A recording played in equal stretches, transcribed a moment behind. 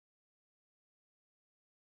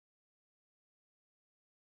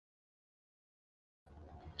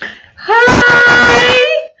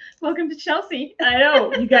Hi! Welcome to Chelsea, I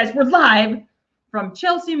know, you guys, we're live from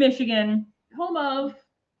Chelsea, Michigan, home of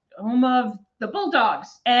the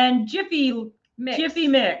Bulldogs and Jiffy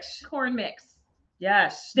Mix. corn mix.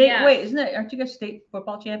 Yes, state. Yes. Wait, isn't it? Aren't you guys state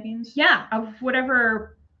football champions? Yeah, of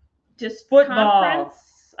whatever, just Football.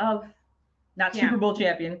 conference of Not Yeah. Super Bowl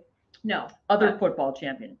champion. no Other but- football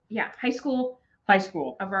champion. yeah, high school High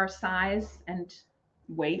school. of our size and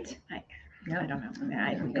Weight. I Yeah. don't know. I mean,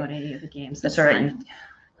 I didn't go to any of the games. That's all right. fine.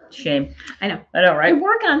 Shame. I know. I know, I right?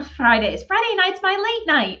 work on Fridays. Friday night's my late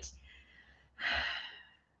night.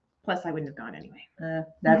 Plus, I wouldn't have gone anyway.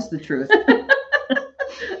 That's the truth.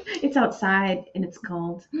 It's outside and it's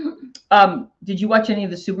cold. Did you watch any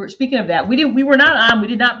of the Super? Speaking of that, we were not on. We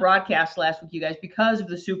did not broadcast last week, you guys, because of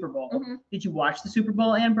the Super Bowl. Mhm. Did you watch the Super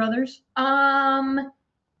Bowl, Ann Brothers?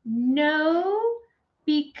 No,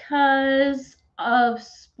 because of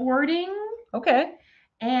sporting, Okay.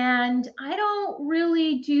 and I don't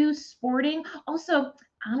really do sporting. Also,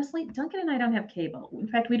 honestly, Duncan and I don't have cable. In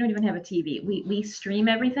fact, we don't even have a TV. We stream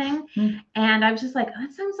everything, and I was just like,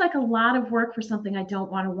 that sounds like a lot of work for something I don't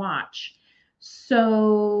want to watch.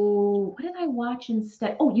 So, what did I watch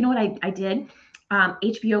instead? Oh, you know what I did?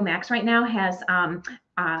 HBO Max right now has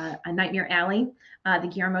A Nightmare Alley, the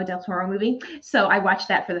Guillermo del Toro movie. So I watched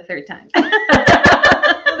that for the third time.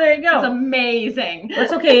 Well, there you It's go. amazing.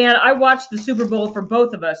 That's okay, Ann. I watched the Super Bowl for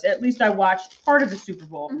both of us. At least I watched part of the Super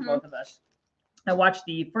Bowl for Mhm. both of us. I watched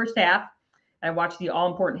the first half. And I watched the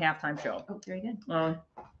all-important halftime show, Oh, very good.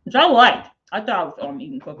 which I liked. I thought I was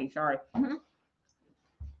eating cookies. Sorry. Mhm.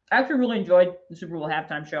 I actually really enjoyed the Super Bowl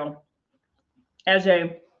halftime show.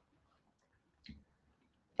 I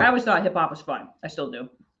always thought hip hop was fun. I still do.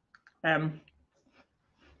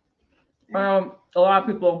 A lot of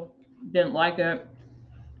people didn't like it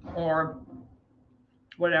or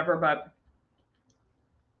whatever, but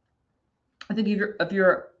I think if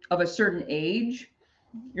you're of a certain age,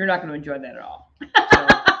 you're not going to enjoy that at all. So,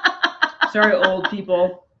 sorry, old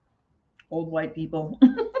people, old white people.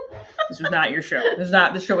 This was not your show.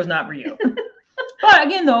 This show was not for you. But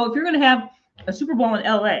again, though, if you're going to have a Super Bowl in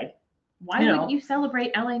LA, Why wouldn't you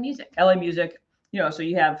celebrate LA music? LA music, so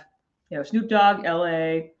you have, Snoop Dogg,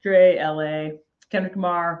 LA, Dre, LA, Kendrick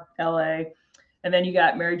Lamar, LA, and then you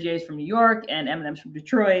got Mary J's from New York and Eminem's from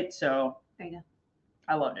Detroit. So There you go.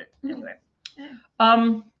 I loved it. Mhm. Anyway,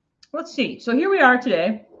 Yeah. let's see. So here we are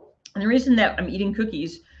today, and the reason that I'm eating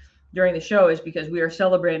cookies during the show is because we are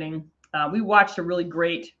celebrating. We watched a really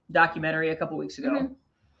great documentary a couple weeks ago, Mhm.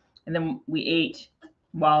 and then we ate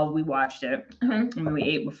while we watched it, Mhm. and then we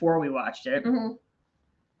ate before we watched it, Mhm.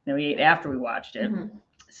 then we ate after we watched it. Mhm.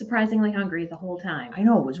 Surprisingly hungry the whole time. I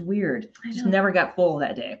know, it was weird. I Just know. never got full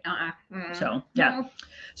that day. Mm. So yeah. No.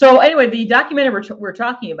 So anyway, the documentary we're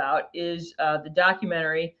talking about is the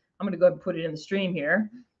documentary. I'm gonna go ahead and put it in the stream here.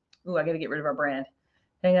 Ooh, I gotta get rid of our brand.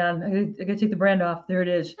 Hang on, I gotta take the brand off. There it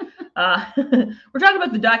is. We're talking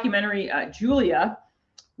about the documentary Julia,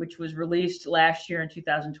 which was released last year in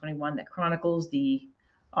 2021, that chronicles the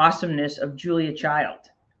awesomeness of Julia Child.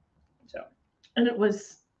 So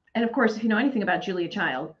And of course, if you know anything about Julia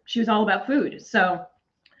Child, she was all about food. So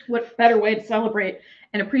what better way to celebrate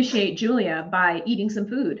and appreciate Julia by eating some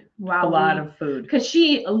food a lot of food. because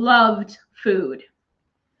she loved food.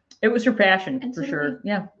 It was her passion And for so did sure.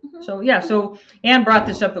 Yeah. Mhm. So Anne brought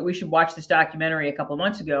this up that we should watch this documentary a couple of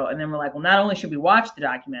months ago, and then we're like, well, not only should we watch the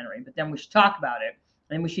documentary, but then we should talk about it,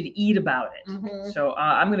 and then we should eat about it. Mhm. So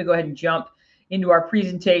I'm going to go ahead and jump into our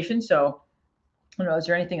presentation. So I don't know, is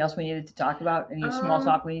there anything else we needed to talk about? Any small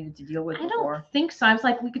talk we needed to deal with I before? don't think so. I was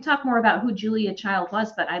like, we could talk more about who Julia Child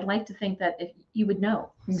was, but I'd like to think that if you would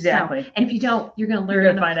know. Exactly. So, and if you don't, you're going to learn. You're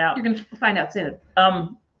going to find out. You're going to find out soon.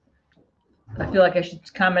 I feel like I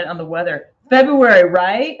should comment on the weather. February,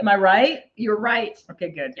 right? Am I right? You're right. Okay,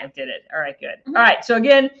 good. I did it. All right, good. Mhm. All right. So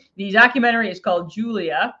again, the documentary is called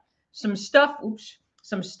Julia. Some stuff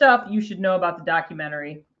you should know about the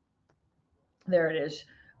documentary. There it is.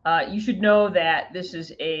 You should know that this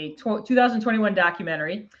is a 2021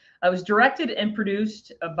 documentary. It was directed and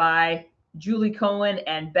produced by Julie Cohen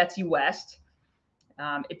and Betsy West.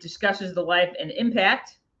 It discusses the life and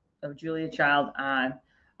impact of Julia Child on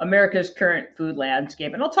America's current food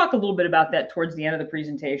landscape. And I'll talk a little bit about that towards the end of the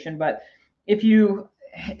presentation. But if you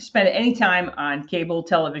spend any time on cable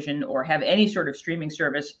television or have any sort of streaming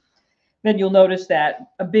service, then you'll notice that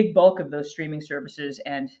a big bulk of those streaming services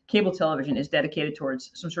and cable television is dedicated towards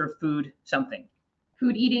some sort of food something.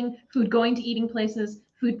 Food eating, food going to eating places,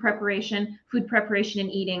 food preparation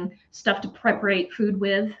and eating, stuff to preparate food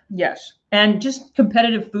with. Yes. And just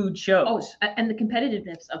competitive food shows. Oh, and the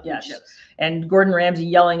competitiveness of food Yes. shows. And Gordon Ramsay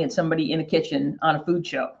yelling at somebody in a kitchen on a food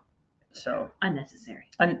show. So Unnecessary.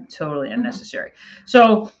 Totally unnecessary.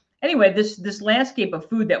 So anyway, this landscape of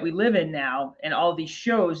food that we live in now, and all these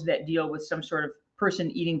shows that deal with some sort of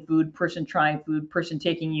person eating food, person trying food, person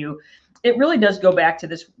taking you, it really does go back to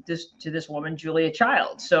this woman, Julia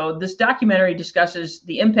Child. So this documentary discusses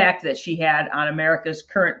the impact that she had on America's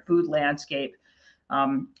current food landscape.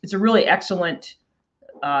 It's a really excellent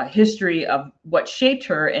history of what shaped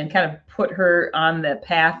her and kind of put her on the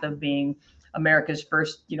path of being America's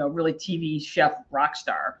first, really TV chef rock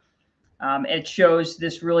star. It shows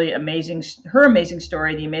this really her amazing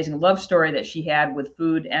story, the amazing love story that she had with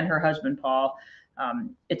food and her husband, Paul.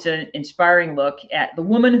 It's an inspiring look at the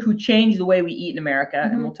woman who changed the way we eat in America,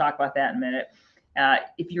 and we'll talk about that in a minute.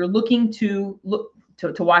 If you're looking to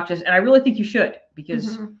watch this, and I really think you should,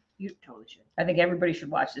 because you totally should. I think everybody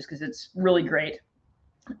should watch this because it's really great.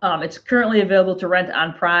 It's currently available to rent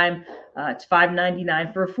on Prime. It's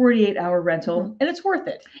 $5.99 for a 48-hour rental, and it's worth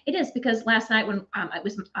it. It is, because last night when it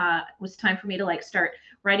was time for me to start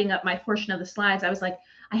writing up my portion of the slides, I was like,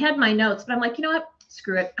 I had my notes, but I'm like, you know what?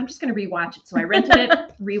 Screw it. I'm just going to rewatch it. So I rented it,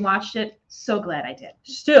 rewatched it. So glad I did.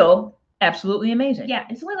 Still absolutely amazing. Yeah,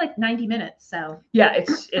 it's only like 90 minutes. So yeah, it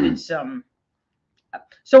is.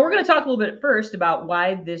 So we're going to talk a little bit first about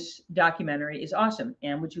why this documentary is awesome.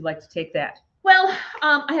 And would you like to take that? Well,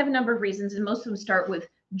 I have a number of reasons, and most of them start with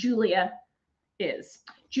Julia is.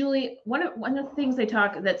 Julie, one of the things they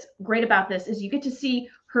talk that's great about this is you get to see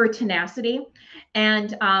her tenacity,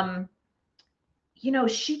 and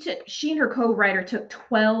she and her co-writer took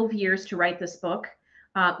 12 years to write this book,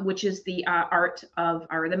 which is the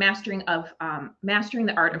mastering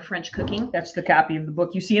the art of French cooking. That's the copy of the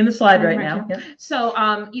book you see in the slide right now. Yep. So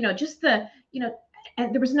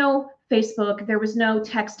and there was no Facebook, there was no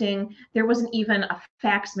texting, there wasn't even a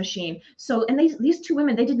fax machine. So, and these two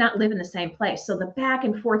women, they did not live in the same place. So the back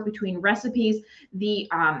and forth between recipes, the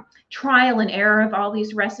trial and error of all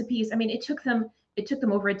these recipes. I mean, it took them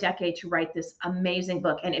over a decade to write this amazing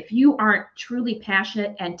book. And if you aren't truly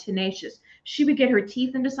passionate and tenacious, she would get her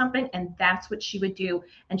teeth into something, and that's what she would do.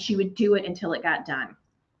 And she would do it until it got done.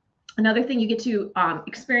 Another thing you get to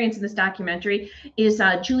experience in this documentary is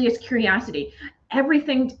Julia's curiosity.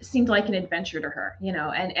 Everything seemed like an adventure to her,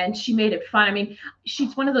 and she made it fun. I mean,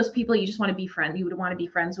 she's one of those people you just want to be you would want to be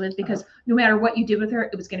friends with, because no matter what you did with her,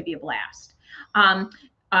 it was going to be a blast.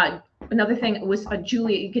 Another thing was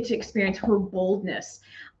Julia, you get to experience her boldness.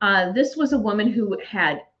 This was a woman who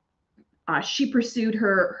had, she pursued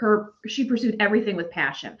everything with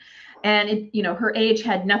passion. And her age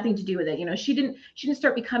had nothing to do with it. She didn't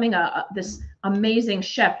start becoming this amazing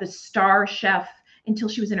chef, this star chef, until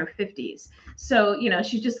she was in her 50s. So,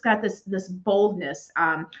 she just got this boldness,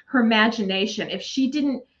 her imagination. If she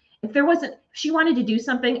wanted to do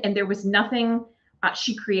something and there was nothing,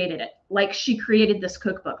 she created it. Like, she created this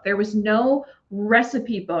cookbook. There was no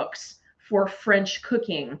recipe books for French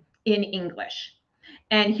cooking in English.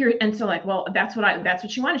 And that's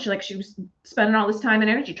what she wanted. She was spending all this time and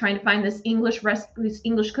energy trying to find this English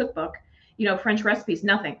cookbook, French recipes,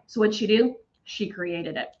 nothing. So what'd she do? She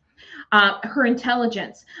created it. Her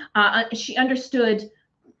intelligence, she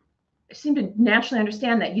seemed to naturally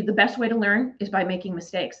understand that the best way to learn is by making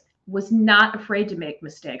mistakes. Was not afraid to make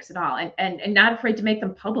mistakes at all, and not afraid to make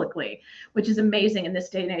them publicly, which is amazing in this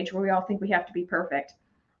day and age where we all think we have to be perfect.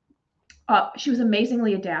 She was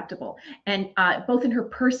amazingly adaptable, and both in her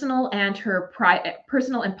personal and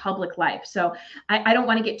public life. So I don't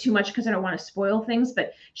want to get too much because I don't want to spoil things,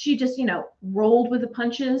 but she just, rolled with the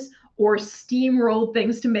punches or steamrolled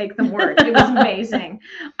things to make them work. It was amazing.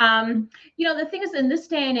 The thing is, in this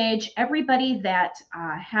day and age, everybody that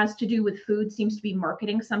has to do with food seems to be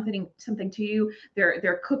marketing something to you.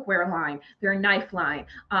 Their cookware line, their knife line,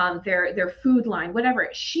 their food line, whatever.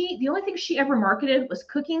 The only thing she ever marketed was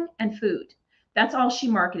cooking and food. That's all she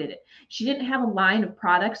marketed it. She didn't have a line of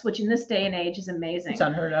products, which in this day and age is amazing. It's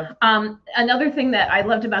unheard of. Another thing that I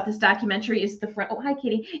loved about this documentary is hi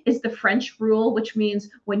Katie, is the French rule, which means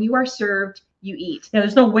when you are served, you eat. Yeah,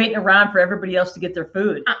 there's no waiting around for everybody else to get their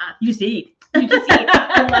food. You just eat. You just eat.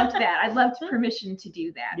 I loved that. I loved permission to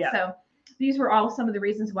do that. Yeah. So these were all some of the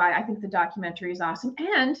reasons why I think the documentary is awesome.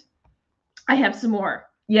 And I have some more.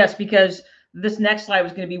 Yes, because this next slide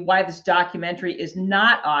was going to be why this documentary is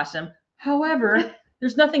not awesome. However,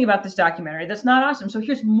 there's nothing about this documentary that's not awesome. So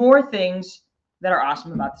here's more things that are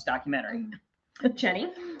awesome about this documentary.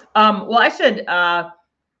 Jenny? Well, I said,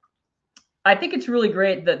 I think it's really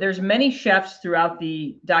great that there's many chefs throughout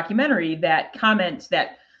the documentary that comment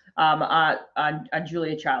that on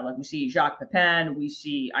Julia Child. Like we see Jacques Pepin, we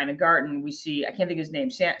see Ina Garten, we see, I can't think of his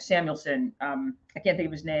name, Samuelson. I can't think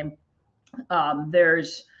of his name.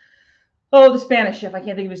 There's Oh, the Spanish chef. I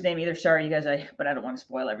can't think of his name either. Sorry, you guys. But I don't want to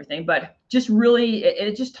spoil everything. But just really,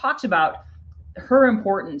 it just talks about her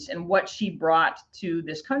importance and what she brought to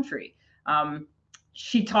this country.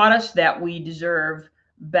 She taught us that we deserve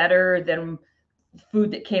better than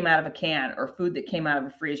food that came out of a can or food that came out of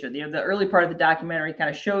a freezer. The early part of the documentary kind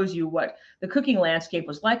of shows you what the cooking landscape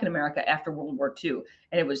was like in America after World War II.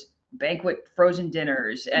 And it was banquet frozen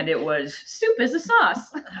dinners, and it was soup is a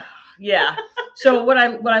sauce. Yeah. So what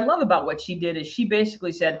I love about what she did is she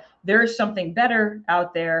basically said, there's something better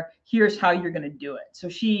out there. Here's how you're going to do it. So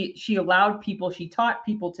she allowed people, she taught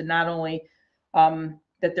people to not only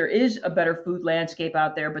that there is a better food landscape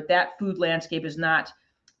out there, but that food landscape is not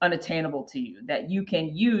unattainable to you, that you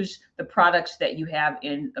can use the products that you have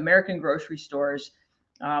in American grocery stores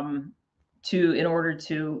in order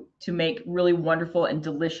to make really wonderful and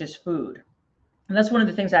delicious food. And that's one of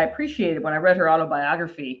the things I appreciated when I read her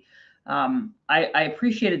autobiography. I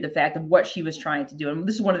appreciated the fact of what she was trying to do. And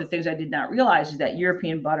this is one of the things I did not realize is that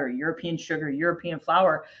European butter, European sugar, European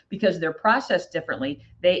flour, because they're processed differently,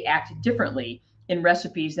 they act differently in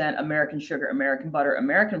recipes than American sugar, American butter,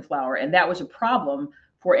 American flour. And that was a problem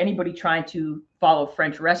for anybody trying to follow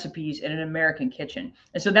French recipes in an American kitchen.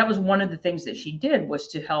 And so that was one of the things that she did, was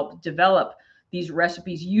to help develop these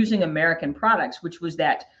recipes using American products, which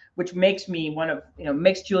makes me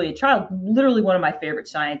makes Julia Child literally one of my favorite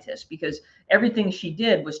scientists, because everything she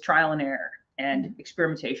did was trial and error and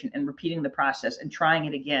experimentation and repeating the process and trying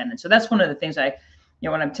it again. And so that's one of the things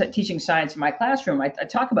when I'm teaching science in my classroom, I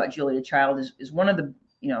talk about Julia Child as one of the,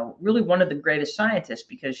 really one of the greatest scientists,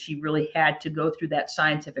 because she really had to go through that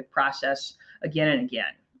scientific process again and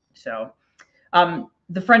again. So,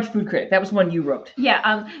 the French food critic, that was one you wrote.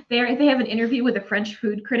 Yeah, they have an interview with a French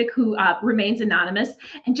food critic who remains anonymous,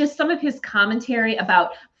 and just some of his commentary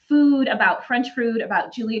about food, about French food,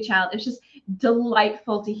 about Julia Child. It's just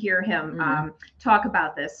delightful to hear him talk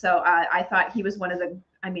about this. So I thought he was one of the,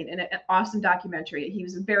 an awesome documentary. He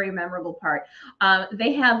was a very memorable part.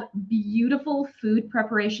 They have beautiful food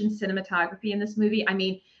preparation cinematography in this movie.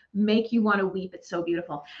 Make you want to weep. It's so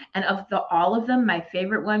beautiful. And of all of them, my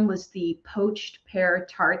favorite one was the poached pear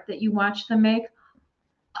tart that you watched them make.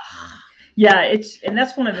 Yeah, and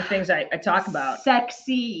that's one of the things I talk about.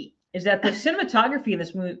 Sexy. Is that the cinematography in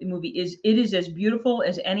this movie is as beautiful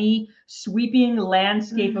as any sweeping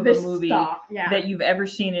landscape of a movie that you've ever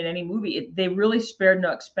seen in any movie. They really spared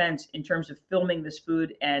no expense in terms of filming this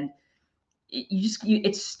food, and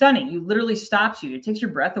it's stunning. You literally stops you. It takes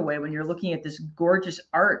your breath away when you're looking at this gorgeous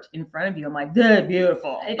art in front of you. I'm like,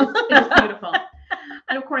 beautiful. It is beautiful.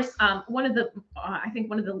 And of course, one of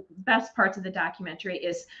the best parts of the documentary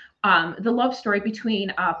is the love story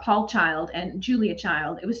between Paul Child and Julia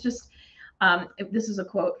Child. It was just, this is a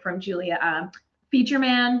quote from Julia: feed your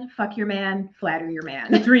man, fuck your man, flatter your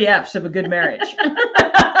man. The 3 F's of a good marriage.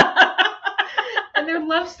 And their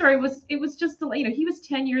love story was just, he was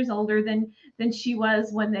 10 years older than she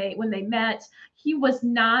was when they met. He was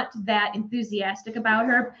not that enthusiastic about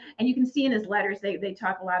her, and you can see in his letters, they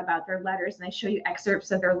talk a lot about their letters, and they show you excerpts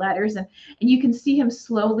of their letters, and you can see him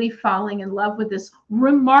slowly falling in love with this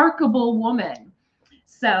remarkable woman.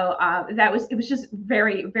 So it was just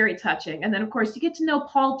very, very touching. And then of course you get to know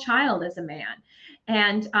Paul Child as a man,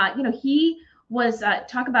 and he was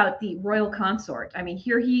talk about the royal consort.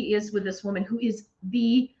 Here he is with this woman who is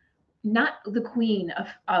not the queen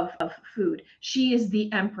of food. She is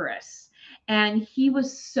the empress. And he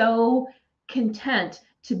was so content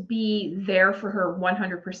to be there for her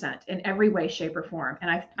 100% in every way, shape, or form.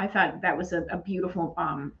 And I thought that was a beautiful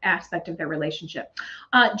aspect of their relationship.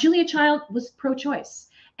 Julia Child was pro-choice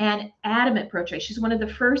and adamant pro-choice. She's one of the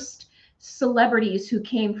first celebrities who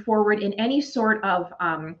came forward in any sort of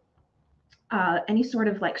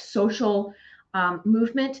like social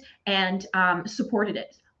movement and supported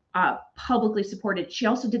it, publicly supported. She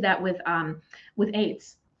also did that with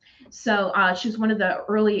AIDS. So she was one of the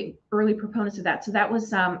early proponents of that. So that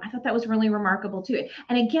was, I thought that was really remarkable too.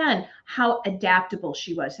 And again, how adaptable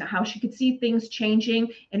she was, how she could see things changing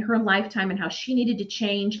in her lifetime and how she needed to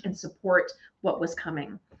change and support what was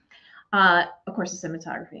coming. Of course, the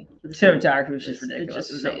cinematography. Cinematography was just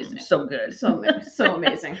ridiculous. It was so good. So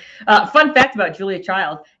amazing. Fun fact about Julia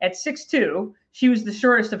Child: at 6'2", she was the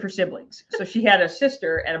shortest of her siblings. So she had a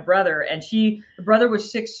sister and a brother, and the brother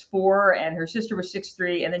was 6'4", and her sister was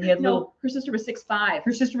 6'3", and then you had her sister was 6'5".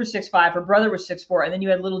 Her sister was 6'5", her brother was 6'4", and then you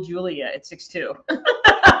had little Julia at 6'2".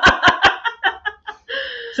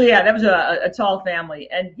 So yeah, that was a tall family.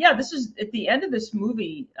 And yeah, this is at the end of this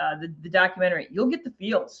movie, the documentary, you'll get the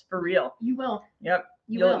feels for real. You will. Yep.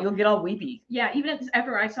 You'll get all weepy. Yeah, even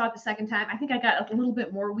after I saw it the second time, I think I got a little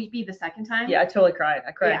bit more weepy the second time. Yeah, I totally cried.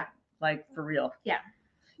 I cried. Yeah. like for real. Yeah.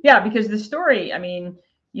 Yeah, because the story, I mean,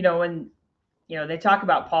 when they talk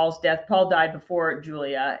about Paul's death, Paul died before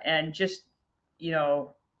Julia, and just you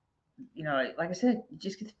know like I said, you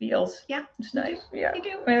just get the feels. Yeah, it's nice. Yeah, you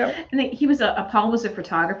do. Yeah. And he was Paul was a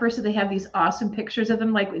photographer, so they have these awesome pictures of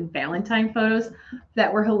him, like in Valentine photos,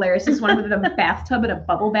 that were hilarious. This one with them in a bathtub and a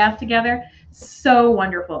bubble bath together, so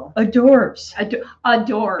wonderful. Adorbs.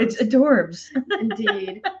 Adorbs. It's adorbs.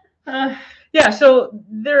 Indeed. Yeah. So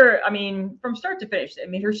I mean, from start to finish, I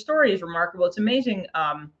mean, her story is remarkable. It's amazing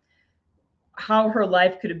how her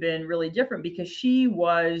life could have been really different, because she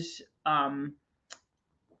was,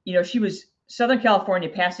 she was Southern California,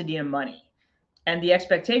 Pasadena money. And the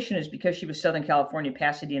expectation is, because she was Southern California,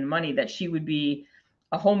 Pasadena money, that she would be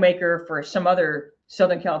a homemaker for some other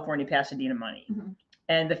Southern California, Pasadena money. Mm-hmm.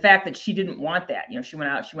 And the fact that she didn't want that, she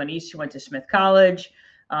went out, she went east, she went to Smith College.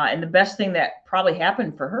 And the best thing that probably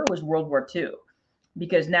happened for her was World War II,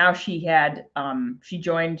 because now she had, she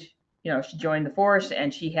joined the force,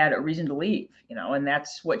 and she had a reason to leave, and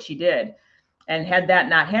that's what she did. And had that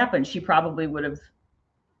not happened, she probably would have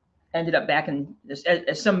ended up back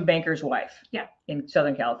as some banker's wife. Yeah. In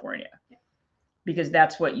Southern California. Yeah. Because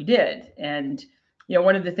that's what you did. And,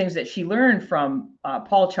 one of the things that she learned from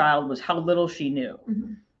Paul Child was how little she knew.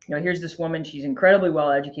 Mm-hmm. Here's this woman, she's incredibly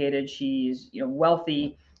well educated. She's,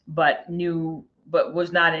 wealthy, but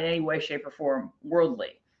was not in any way, shape, or form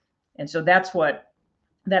worldly. And so that's what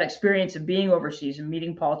that experience of being overseas and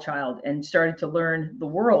meeting Paul Child and starting to learn the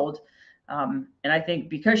world. And I think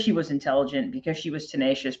because she was intelligent, because she was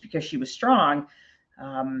tenacious, because she was strong,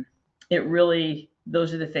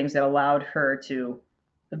 those are the things that allowed her to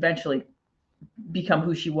eventually become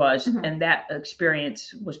who she was. Mm-hmm. And that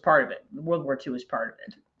experience was part of it. World War II was part of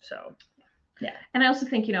it. So, yeah. And I also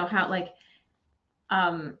think,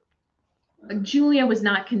 how Julia was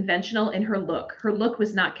not conventional in her look. Her look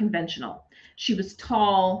was not conventional. She was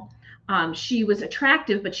tall. She was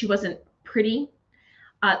attractive, but she wasn't pretty.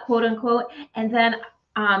 Quote unquote. And then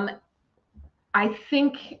I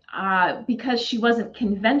think because she wasn't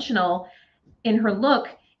conventional in her look,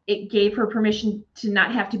 it gave her permission to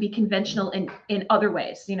not have to be conventional in other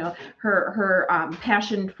ways. Her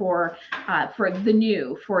passion for the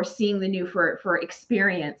new, for seeing the new, for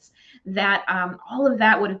experience, that all of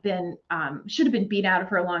that would have been should have been beat out of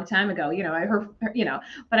her a long time ago.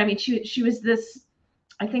 But I mean, she was this,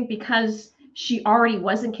 I think, because she already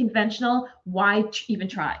wasn't conventional, why even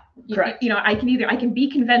try? Correct. I can be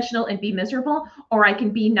conventional and be miserable, or I can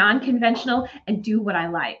be non-conventional and do what I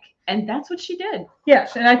like. And that's what she did.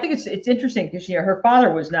 Yes. And I think it's interesting because, her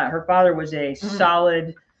father was not. Her father was a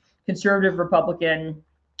solid conservative Republican.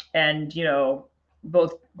 And,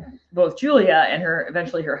 both Julia and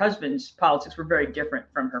eventually her husband's politics were very different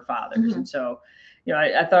from her father's. Mm-hmm. And so,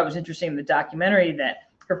 I thought it was interesting in the documentary that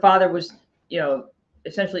her father was,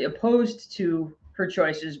 essentially opposed to her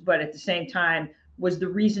choices, but at the same time was the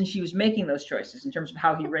reason she was making those choices in terms of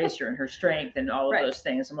how he raised her and her strength and all of those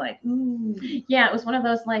things. I'm like, ooh. Yeah, it was one of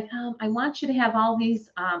those like, I want you to have all these,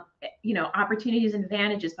 opportunities and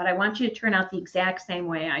advantages, but I want you to turn out the exact same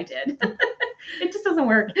way I did. It just doesn't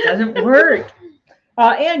work. It doesn't work.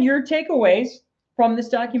 And your takeaways from this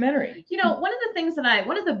documentary? One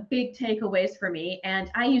of the big takeaways for me,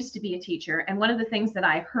 and I used to be a teacher, and one of the things that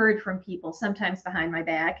I heard from people, sometimes behind my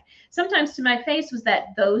back, sometimes to my face, was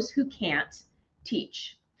that those who can't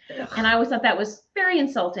teach. And I always thought that was very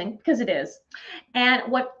insulting, because it is. And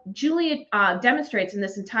what Julia demonstrates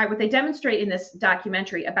what they demonstrate in this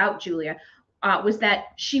documentary about Julia was that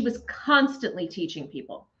she was constantly teaching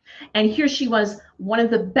people. And here she was, one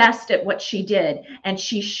of the best at what she did. And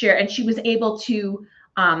she was able to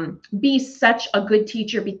be such a good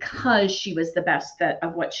teacher because she was the best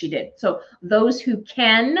of what she did. So those who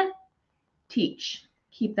can teach,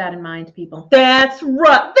 keep that in mind, people. That's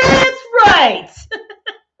right. That's right.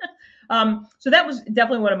 So that was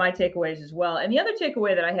definitely one of my takeaways as well. And the other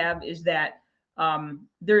takeaway that I have is that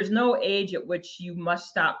there's no age at which you must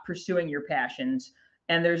stop pursuing your passions.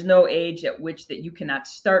 And there's no age at which that you cannot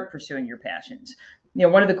start pursuing your passions.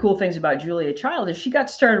 One of the cool things about Julia Child is she got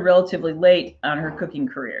started relatively late on her cooking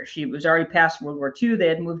career. She was already past World War II. They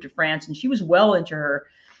had moved to France, and she was well into her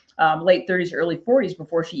late 30s, early 40s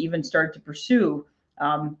before she even started to pursue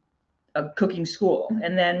a cooking school.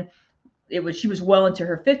 And then she was well into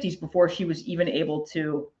her 50s before she was even able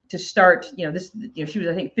to start. She was,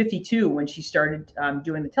 I think, 52 when she started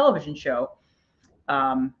doing the television show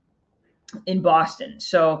in Boston.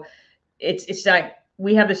 So it's like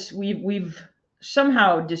we've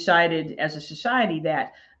somehow decided as a society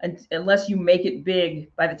that unless you make it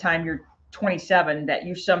big by the time you're 27, that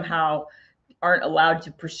you somehow aren't allowed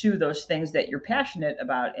to pursue those things that you're passionate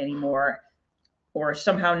about anymore, or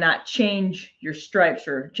somehow not change your stripes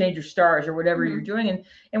or change your stars or whatever you're doing.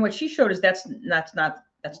 And what she showed is that's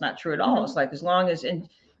not true at all. It's like, as long as, and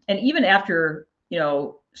even after,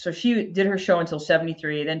 so she did her show until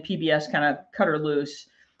 73, then PBS kind of cut her loose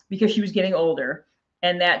because she was getting older,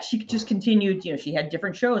 and that she just continued, she had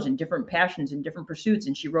different shows and different passions and different pursuits,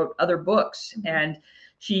 and she wrote other books, and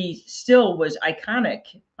she still was iconic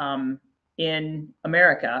in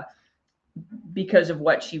America because of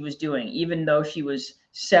what she was doing, even though she was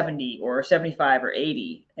 70 or 75 or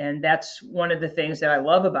 80. And that's one of the things that I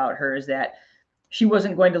love about her, is that she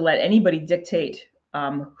wasn't going to let anybody dictate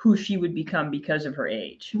who she would become because of her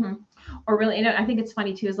age. Or really, I think it's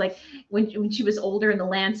funny too, is like when she was older and the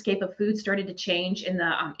landscape of food started to change in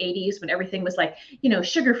the 80s, when everything was like,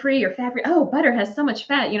 sugar-free or fat-free. Oh, butter has so much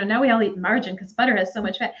fat. Now we all eat margarine because butter has so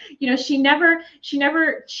much fat. She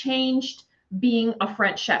never changed being a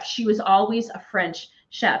French chef. She was always a French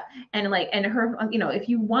chef. And her, if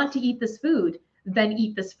you want to eat this food, then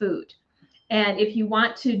eat this food. And if you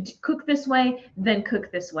want to cook this way, then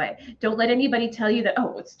cook this way. Don't let anybody tell you that,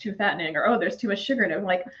 oh, it's too fattening, or, oh, there's too much sugar in it. I'm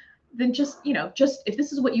like, then just if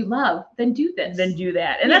this is what you love, then do this. Then do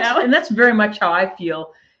that. And that's very much how I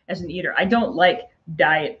feel as an eater. I don't like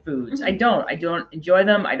diet foods. I don't enjoy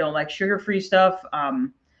them. I don't like sugar-free stuff.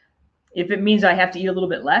 If it means I have to eat a little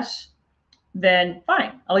bit less, then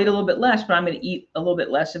fine. I'll eat a little bit less, but I'm going to eat a little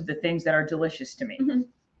bit less of the things that are delicious to me.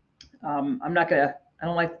 I'm not going to, I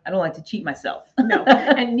don't like to cheat myself. No,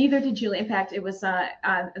 and neither did Julie. In fact, it was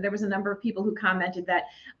there was a number of people who commented that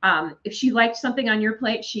if she liked something on your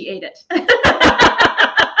plate, she ate it.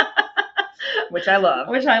 Which I love.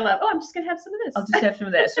 Oh, I'm just gonna have some of this. I'll just have some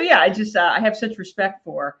of that. So yeah, I have such respect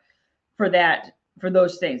for that, for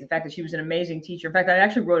those things. The fact that she was an amazing teacher. In fact, I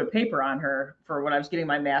actually wrote a paper on her for when I was getting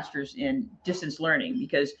my master's in distance learning,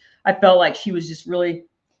 because I felt like she was just really,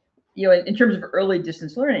 in terms of early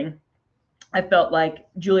distance learning, I felt like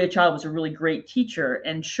Julia Child was a really great teacher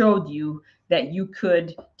and showed you that you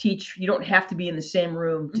could teach. You don't have to be in the same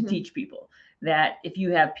room to teach people. That if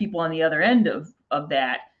you have people on the other end of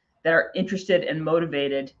that are interested and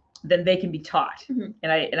motivated, then they can be taught.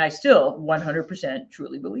 And I still 100%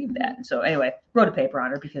 truly believe that. And so anyway, wrote a paper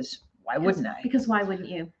on her because why wouldn't I? Because why wouldn't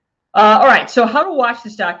you? All right. So how to watch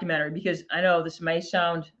this documentary, because I know this may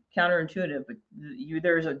sound counterintuitive, but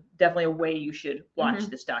there's definitely a way you should watch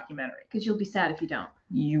this documentary. Because you'll be sad if you don't.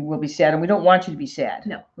 You will be sad, and we don't want you to be sad.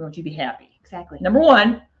 No. We want you to be happy. Exactly. Number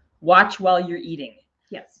one, watch while you're eating.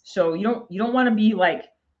 Yes. So you don't want to be like,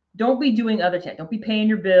 don't be doing other things. Don't be paying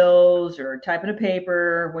your bills or typing a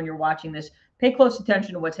paper when you're watching this. Pay close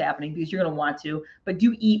attention to what's happening, because you're going to want to, but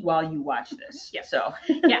do eat while you watch this. Yeah. So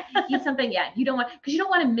yeah, eat something. Yeah, you don't want, because you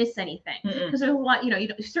don't want to miss anything. Because there's a lot,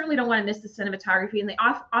 you certainly don't want to miss the cinematography, and they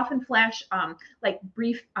often flash like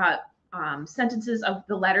brief sentences of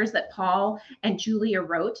the letters that Paul and Julia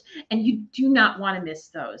wrote, and you do not want to miss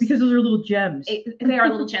those, because those are little gems. They are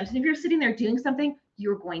little gems, and if you're sitting there doing something,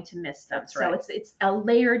 you're going to miss them. That's right. So it's a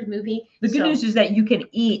layered movie. The good news is that you can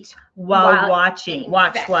eat while watching.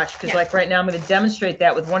 Watch. Because like right now, I'm going to demonstrate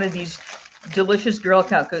that with one of these delicious Girl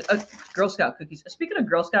Scout cookies. Speaking of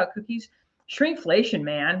Girl Scout cookies, shrinkflation,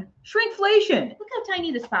 man. Shrinkflation. Look how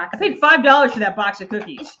tiny this box is. I paid $5 for that box of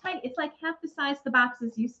cookies. It's tiny. It's like half the size the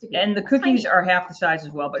boxes used to be. And the cookies are half the size as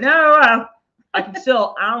well. But no, I can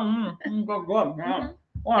still.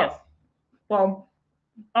 Yes. Well,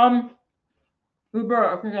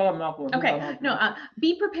 I think I have mouthful. Okay. No,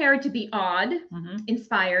 be prepared to be awed,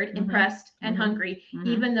 inspired, impressed, and hungry,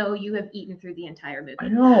 even though you have eaten through the entire movie. I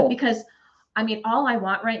know. Because, I mean, all I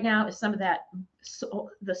want right now is some of that,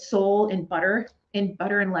 the soul in butter and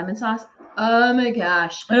lemon sauce. Oh my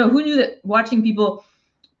gosh. I know. Who knew that watching people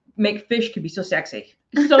make fish could be so sexy?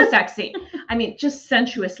 So sexy. I mean, just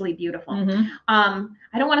sensuously beautiful. I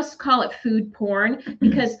don't want to call it food porn,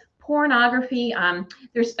 because pornography,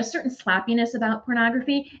 there's a certain sloppiness about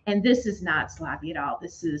pornography, and this is not sloppy at all.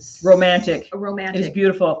 This is romantic. Romantic. It's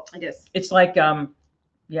beautiful. It is. It's like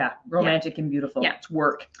romantic and beautiful. Yeah. It's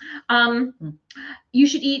work. You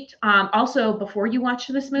should eat also before you watch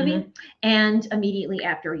this movie and immediately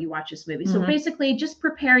after you watch this movie. So basically, just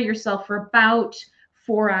prepare yourself for about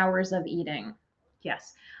 4 hours of eating.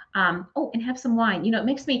 Yes. Oh, and have some wine.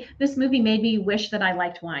 This movie made me wish that I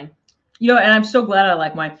liked wine. And I'm so glad I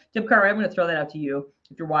like wine. Deb Carter, I'm going to throw that out to you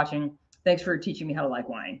if you're watching. Thanks for teaching me how to like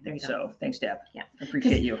wine. So thanks, Deb. Yeah, I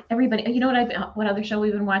appreciate you. Everybody, what other show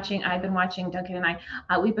we've been watching? I've been watching, Duncan and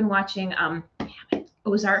I. We've been watching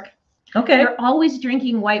Ozark. Okay. They're always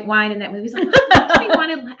drinking white wine in that movie. It's like,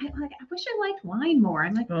 I wish I liked wine more.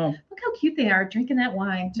 I'm like, Oh, look how cute they are drinking that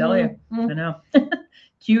wine. tell you, I know.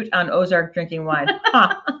 Cute on Ozark drinking wine.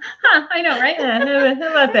 Huh. I know, right? Yeah,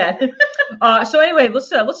 how about that? So anyway, let's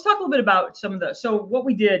talk a little bit about some of the. So what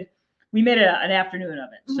we did, we made an afternoon of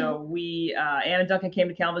it. So we Ann and Duncan came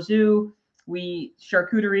to Kalamazoo. We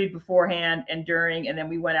charcuteried beforehand and during, and then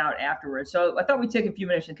we went out afterwards. So I thought we'd take a few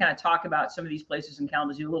minutes and kind of talk about some of these places in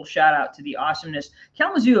Kalamazoo. A little shout out to the awesomeness.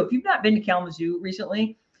 Kalamazoo, if you've not been to Kalamazoo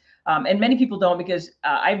recently, and many people don't because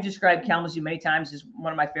I've described Kalamazoo many times as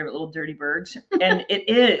one of my favorite little dirty burgs, and it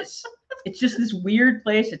is. It's just this weird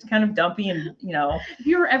place. It's kind of dumpy, and if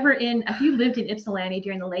you lived in Ypsilanti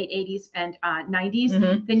during the late 80s and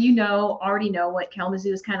 90s, then already know what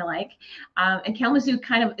Kalamazoo is kind of like. And Kalamazoo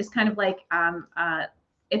is kind of like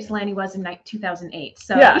Ypsilanti was in 2008.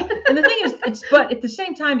 So yeah, and the thing is, but at the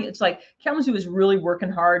same time, it's like Kalamazoo is really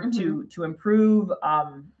working hard to improve,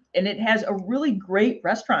 and it has a really great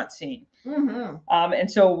restaurant scene.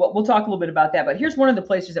 And so we'll talk a little bit about that. But here's one of the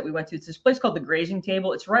places that we went to. It's this place called the Grazing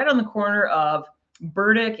Table. It's right on the corner of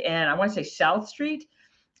Burdick and I want to say South Street.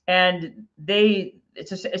 And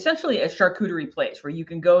it's essentially a charcuterie place where you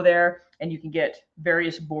can go there and you can get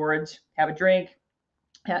various boards, have a drink,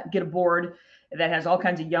 get a board that has all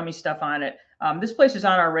kinds of yummy stuff on it. This place is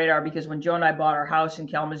on our radar because when Joe and I bought our house in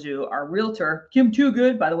Kalamazoo, our realtor, Kim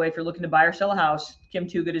Toogood, by the way, if you're looking to buy or sell a house, Kim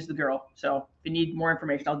Toogood is the girl. So if you need more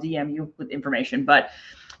information, I'll DM you with information. But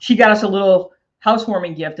she got us a little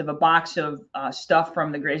housewarming gift of a box of stuff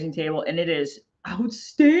from the Grazing Table, and it is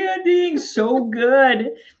outstanding, so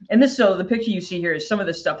good. And so the picture you see here is some of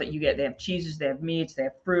the stuff that you get. They have cheeses, they have meats, they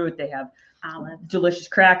have fruit, they have delicious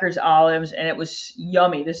crackers, olives, and it was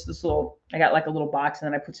yummy. This little, I got like a little box,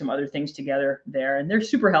 and then I put some other things together there, and they're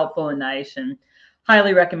super helpful and nice, and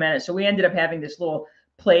highly recommend it. So we ended up having this little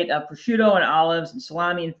plate of prosciutto and olives and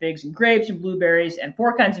salami and figs and grapes and blueberries and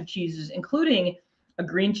 4 kinds of cheeses, including a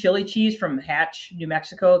green chili cheese from Hatch, New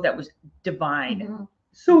Mexico, that was divine.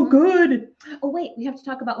 So good. Oh, wait, we have to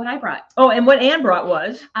talk about what I brought. Oh, and what Ann brought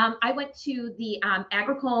was? I went to the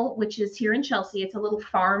Agricole, which is here in Chelsea. It's a little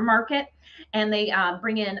farm market, and they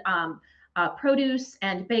bring in produce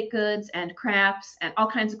and baked goods and crafts and all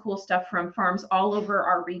kinds of cool stuff from farms all over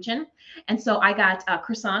our region. And so I got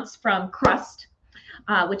croissants from Crust,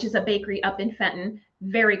 which is a bakery up in Fenton.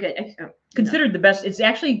 Very good. Considered the best.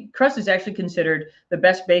 Crust is actually considered the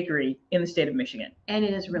best bakery in the state of Michigan. And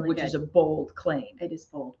it is really good. Which is a bold claim. It is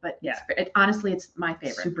bold, but yeah, honestly, it's my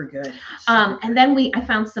favorite. Super good. And then I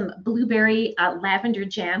found some blueberry lavender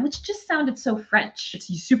jam, which just sounded so French. It's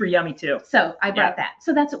super yummy too. So I brought that.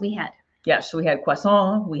 So that's what we had. Yeah, so we had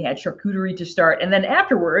croissant, we had charcuterie to start, and then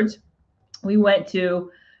afterwards, we went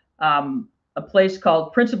to a place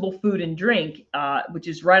called Principal Food and Drink, which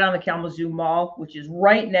is right on the Kalamazoo Mall, which is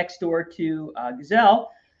right next door to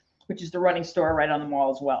Gazelle, which is the running store right on the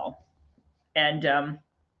mall as well. And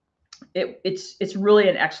it's really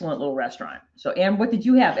an excellent little restaurant. So, Ann, what did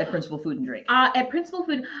you have at Principal Food and Drink? At Principal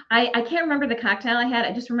Food, I can't remember the cocktail I had.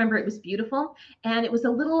 I just remember it was beautiful, and it was a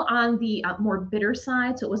little on the more bitter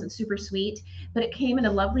side, so it wasn't super sweet, but it came in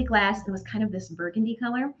a lovely glass. It was kind of this burgundy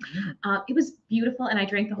color. It was beautiful, and I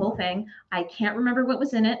drank the whole thing. I can't remember what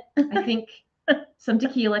was in it. I think some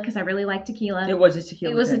tequila, because I really like tequila. It was a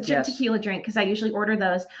tequila. It was a tequila drink, because I usually order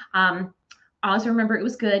those. I always remember it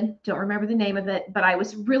was good. Don't remember the name of it, but I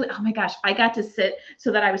was really, oh my gosh, I got to sit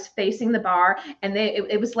so that I was facing the bar, and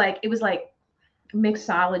it was like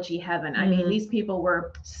mixology heaven. I mean, these people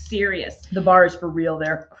were serious. The bar is for real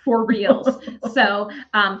there. For reals. So,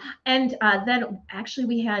 and then actually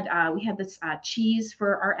we had this cheese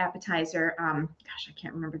for our appetizer. Gosh, I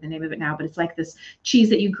can't remember the name of it now, but it's like this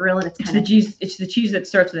cheese that you grill, and it's the cheese that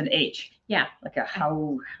starts with an H. Yeah. Like a how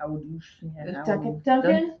do you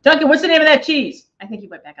Duncan, what's the name of that cheese? I think he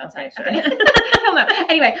went back outside. Okay. Hell no.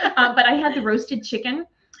 Anyway, but I had the roasted chicken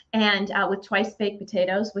and with twice baked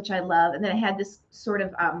potatoes, which I love. And then I had this sort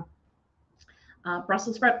of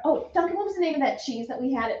Brussels sprout. Oh, Duncan, what was the name of that cheese that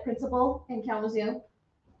we had at Principal in Kalamazoo?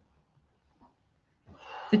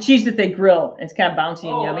 The cheese that they grill. It's kind of bouncy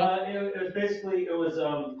and yummy. It was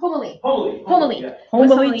homily.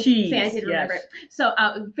 Homily cheese. See, I didn't remember it. So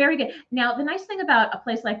very good. Now, the nice thing about a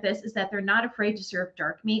place like this is that they're not afraid to serve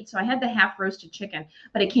dark meat. So I had the half roasted chicken,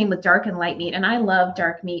 but it came with dark and light meat, and I love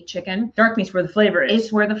dark meat chicken. Dark meat's where the flavor is.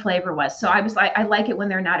 It's where the flavor was. So I like it when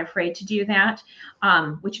they're not afraid to do that,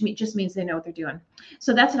 which just means they know what they're doing.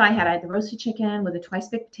 So that's what I had. I had the roasted chicken with the twice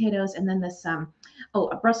baked potatoes, and then this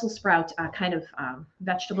a Brussels sprout kind of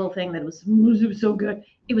vegetable thing that was so good.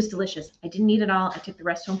 It was delicious. I didn't eat it all. I took the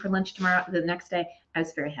rest home for lunch the next day. I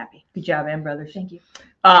was very happy. Good job, Ann Brothers. Thank you.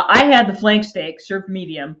 I had the flank steak served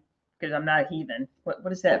medium, because I'm not a heathen.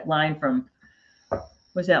 What is that line from?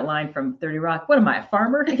 What's that line from 30 Rock? What am I, a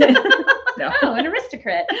farmer? No. Oh, an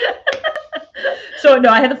aristocrat. So no,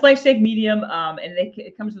 I had the flank steak medium, and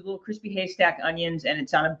it comes with little crispy haystack onions, and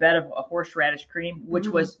it's on a bed of a horseradish cream, which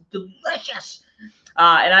was delicious.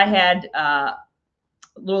 And I had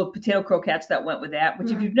little potato croquettes that went with that.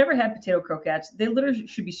 Which, if you've never had potato croquettes, they literally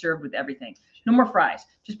should be served with everything. No more fries,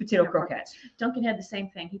 just potato croquettes. Duncan had the same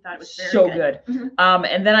thing. He thought it was very so good.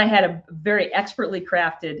 And then I had a very expertly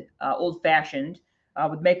crafted old fashioned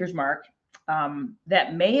with Maker's Mark.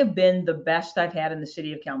 That may have been the best I've had in the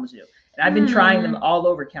city of Kalamazoo. And I've been trying them all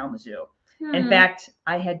over Kalamazoo. In fact,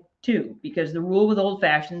 I had 2 because the rule with old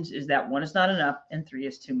fashions is that 1 is not enough and 3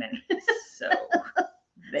 is too many. So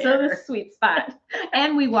there. So the sweet spot.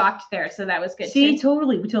 And we walked there, so that was good. See, too.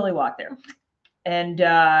 totally. We totally walked there. And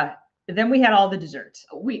then we had all the desserts.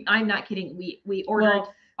 I'm not kidding. We ordered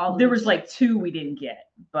all there was like 2 we didn't get,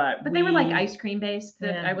 but they were like ice cream based.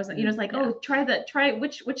 Yeah. I wasn't, it's like, oh, try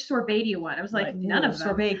which sorbet do you want? I was like none of them.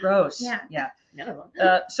 Sorbet, gross. Yeah. None of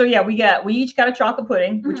them. So yeah, we each got a chocolate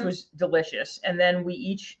pudding, which was delicious, and then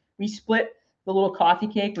we split the little coffee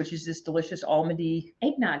cake, which is this delicious almondy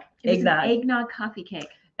eggnog. It was an eggnog coffee cake.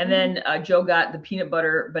 And then Joe got the peanut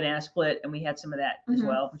butter banana split, and we had some of that as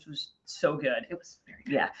well, which was so good. It was very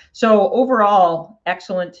good. Yeah. So overall,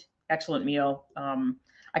 excellent meal.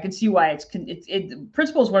 I can see why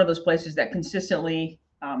Principal is one of those places that consistently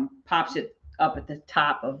pops it up at the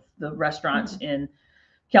top of the restaurants in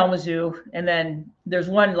Kalamazoo. And then there's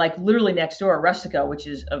one like literally next door, Rustica, which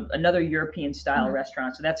is another European style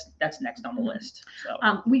restaurant. So that's next on the list.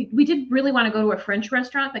 So we did really want to go to a French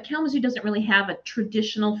restaurant, but Kalamazoo doesn't really have a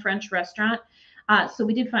traditional French restaurant. So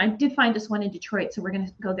we did find us one in Detroit. So we're going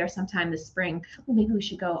to go there sometime this spring. Well, maybe we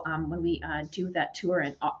should go when we do that tour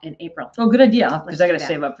in April. Oh, good idea. Because I got to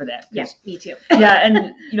save up for that. Yes, me too. Yeah.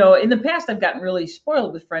 And, in the past, I've gotten really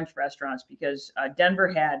spoiled with French restaurants because Denver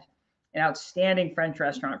had an outstanding French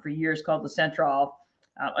restaurant for years called Le Central.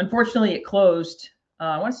 Unfortunately, it closed,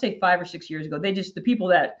 I want to say 5 or 6 years ago. The people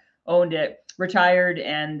that owned it retired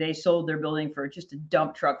and they sold their building for just a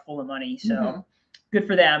dump truck full of money. So good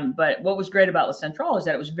for them. But what was great about Le Central is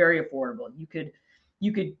that it was very affordable. You could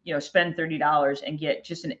spend $30 and get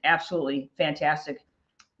just an absolutely fantastic,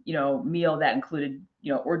 meal that included,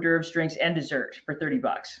 hors d'oeuvres, drinks, and dessert for $30.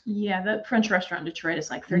 Yeah, the French restaurant in Detroit is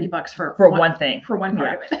like $30 for one thing. For one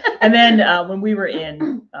part of it. And then when we were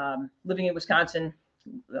living in Wisconsin,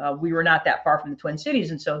 we were not that far from the Twin Cities,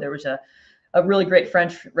 and so there was a really great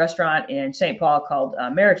French restaurant in St. Paul called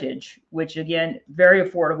Meritage, which again very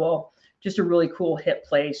affordable. Just a really cool hip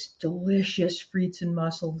place. Delicious frites and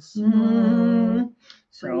mussels.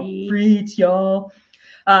 So frites, y'all.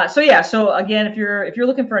 So again, if you're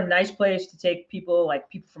looking for a nice place to take people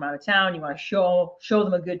from out of town, you want to show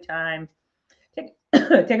them a good time, take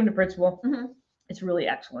them to Principal. It's really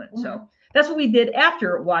excellent. So that's what we did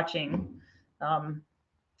after watching.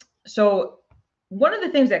 So one of the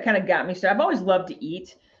things that kind of got me started, I've always loved to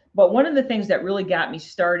eat, but one of the things that really got me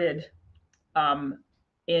started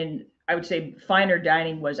in, I would say, finer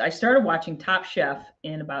dining was I started watching Top Chef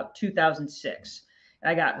in about 2006,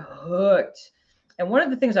 and I got hooked. And one of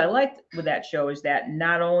the things I liked with that show is that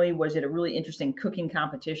not only was it a really interesting cooking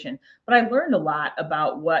competition, but I learned a lot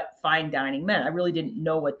about what fine dining meant. I really didn't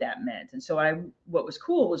know what that meant. And so what was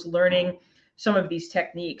cool was learning some of these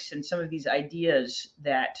techniques and some of these ideas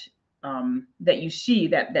that you see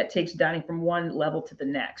that takes dining from one level to the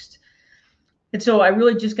next. And so I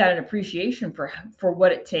really just got an appreciation for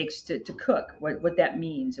what it takes to cook, what that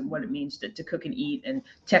means and what it means to cook and eat, and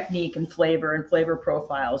technique and flavor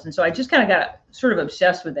profiles. And so I just kind of got sort of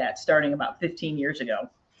obsessed with that starting about 15 years ago.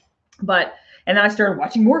 And then I started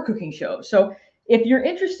watching more cooking shows. So if you're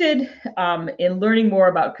interested in learning more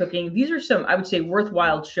about cooking, these are some, I would say,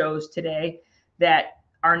 worthwhile shows today that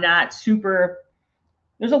are not super.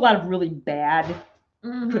 There's a lot of really bad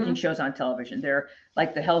cooking shows on television. They're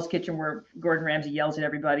like the Hell's Kitchen where Gordon Ramsay yells at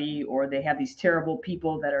everybody, or they have these terrible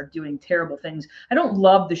people that are doing terrible things. I don't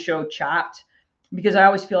love the show Chopped because I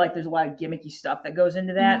always feel like there's a lot of gimmicky stuff that goes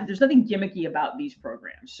into that. There's nothing gimmicky about these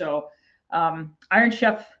programs. So Iron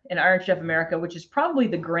Chef and Iron Chef America, which is probably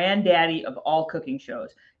the granddaddy of all cooking shows.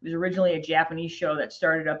 It was originally a Japanese show that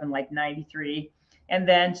started up in like 93. And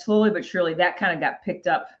then slowly but surely that kind of got picked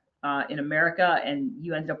up in America, and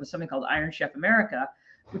you ended up with something called Iron Chef America,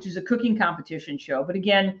 which is a cooking competition show. But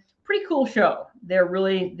again, pretty cool show.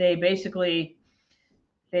 They basically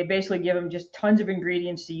give them just tons of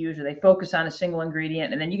ingredients to use, or they focus on a single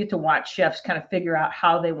ingredient, and then you get to watch chefs kind of figure out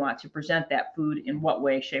how they want to present that food in what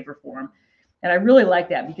way, shape, or form. And I really like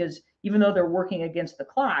that because even though they're working against the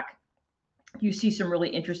clock, you see some really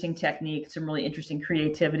interesting technique, some really interesting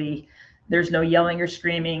creativity. There's no yelling or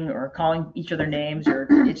screaming or calling each other names, or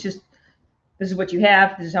it's just, this is what you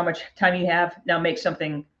have. This is how much time you have. Now make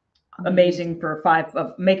something amazing for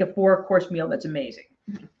make a 4-course meal that's amazing.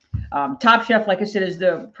 Top Chef, like I said, is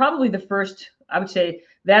probably the first, I would say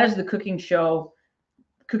that is the cooking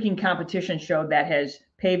competition show that has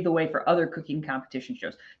paved the way for other cooking competition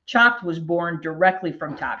shows. Chopped was born directly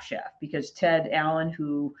from Top Chef because Ted Allen,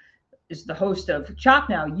 who is the host of Chopped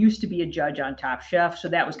now, used to be a judge on Top Chef. So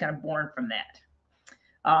that was kind of born from that.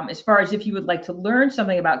 As far as if you would like to learn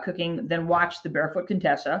something about cooking, then watch The Barefoot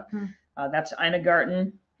Contessa. That's Ina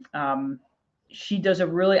Garten. She does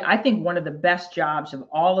I think one of the best jobs of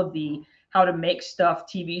all of the how to make stuff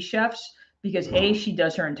TV chefs, because she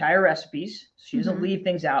does her entire recipes. She doesn't leave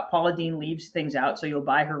things out. Paula Deen leaves things out, so you'll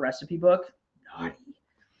buy her recipe book. Naughty.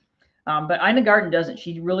 But Ina Garten doesn't.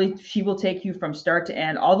 She will take you from start to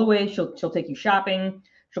end, all the way. She'll take you shopping.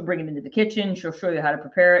 She'll bring it into the kitchen. She'll show you how to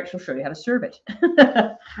prepare it. She'll show you how to serve it.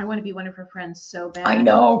 I want to be one of her friends so bad. I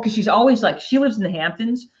know, because she's always like, she lives in the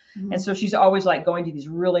Hamptons. And so she's always like going to these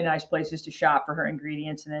really nice places to shop for her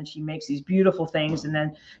ingredients. And then she makes these beautiful things. And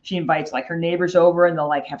then she invites like her neighbors over, and they'll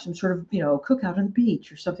like have some sort of, cookout on the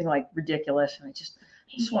beach or something like ridiculous. And I just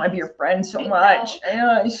want to be your friend so much. I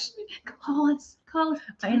know. Call us.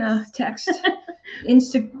 I know. Text,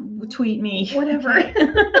 Insta, tweet me. Whatever.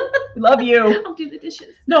 Love you. I'll do the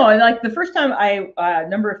dishes. No, and like the first time a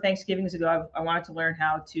number of Thanksgivings ago, I wanted to learn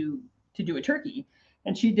how to do a turkey.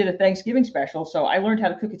 And she did a Thanksgiving special, so I learned how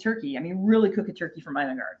to cook a turkey. I mean, really cook a turkey from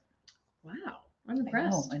Ina Garten. Wow, I'm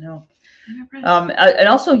impressed. I know. I'm impressed. And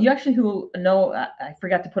also, you actually who know, I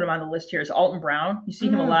forgot to put him on the list here, is Alton Brown. You see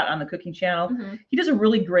him a lot on the cooking channel. He does a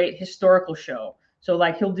really great historical show. So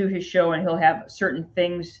like he'll do his show and he'll have certain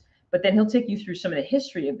things, but then he'll take you through some of the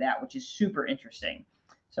history of that, which is super interesting.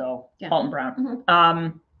 So Alton Brown.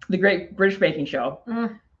 The Great British Baking Show.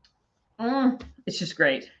 It's just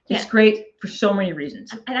great. It's great for so many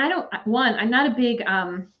reasons. And I'm not big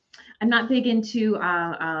into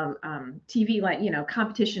TV, like,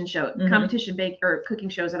 competition competition bake or cooking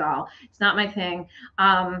shows at all. It's not my thing.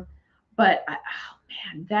 But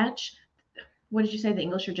what did you say? The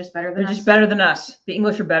English are just better than us? They're just better than us. The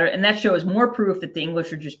English are better. And that show is more proof that the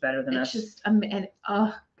English are just better than us. It's just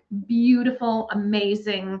beautiful,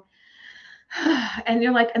 amazing. And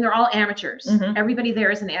they're all amateurs. Everybody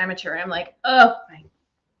there is an amateur. I'm like,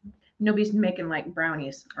 nobody's making like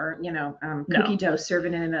brownies or cookie dough,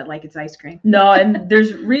 serving it in it like it's ice cream. No, and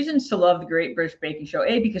there's reasons to love the Great British Baking Show.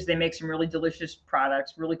 Because they make some really delicious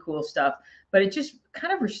products, really cool stuff, but it just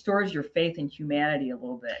kind of restores your faith in humanity a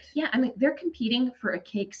little bit. Yeah, I mean, they're competing for a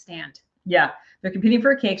cake stand. Yeah, they're competing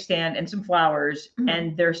for a cake stand and some flowers,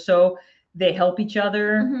 and they help each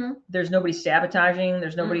other. There's nobody sabotaging.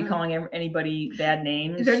 There's nobody calling anybody bad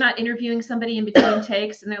names. They're not interviewing somebody in between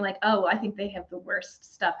takes and they're like, oh, I think they have the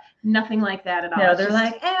worst stuff. Nothing like that at all. No, they're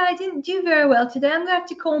like, I didn't do very well today. I'm going to have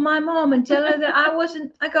to call my mom and tell her that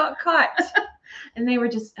I got cut. And they were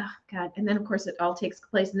just, oh, God. And then, of course, it all takes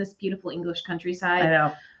place in this beautiful English countryside. I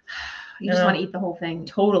know. You just want to eat the whole thing.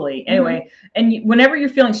 Totally. Anyway, and whenever you're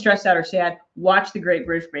feeling stressed out or sad, watch the Great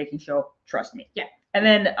British Baking Show. Trust me. Yeah. And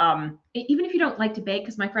then, even if you don't like to bake,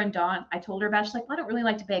 because my friend Dawn, I told her about it, she's like, well, I don't really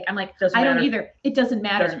like to bake. I'm like, I don't either. It doesn't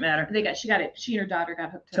matter. Doesn't matter. She and her daughter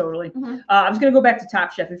got hooked. Totally. I was going to go back to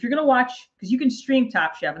Top Chef. If you're going to watch, because you can stream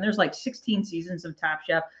Top Chef, and there's like 16 seasons of Top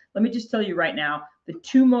Chef. Let me just tell you right now, the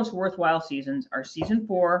 2 most worthwhile seasons are season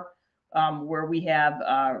 4, where we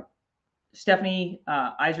have Stephanie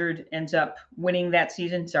Izard ends up winning that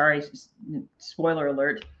season. Sorry, spoiler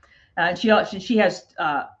alert. And she has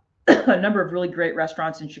a number of really great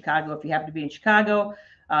restaurants in Chicago. If you happen to be in Chicago,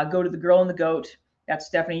 go to the Girl and the Goat. That's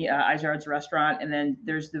Stephanie Izard's restaurant. And then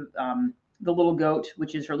there's the Little Goat,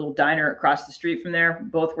 which is her little diner across the street from there.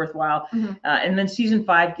 Both worthwhile. And then season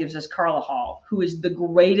 5 gives us Carla Hall, who is the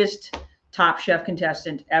greatest Top Chef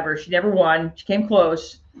contestant ever. She never won. She came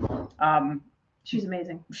close. She's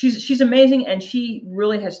amazing. She's amazing, and she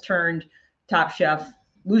really has turned Top Chef,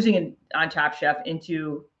 losing on Top Chef,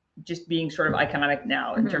 into just being sort of iconic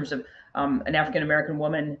now in terms of an African American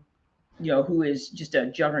woman, who is just a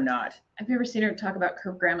juggernaut. Have you ever seen her talk about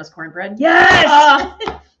her grandma's cornbread? Yes,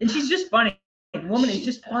 and she's just funny. The woman is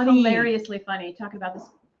just funny, hilariously funny. Talking about this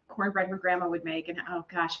cornbread her grandma would make, and oh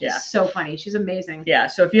gosh, it's so funny. She's amazing. Yeah.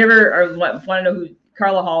 So if you ever want to know who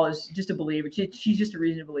Carla Hall is, just a believer. She's just a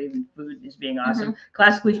reason to believe in food is being awesome.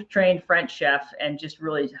 Classically trained French chef and just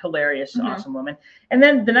really hilarious, awesome woman. And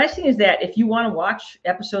then the nice thing is that if you want to watch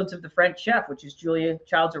episodes of The French Chef, which is Julia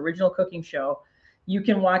Child's original cooking show, You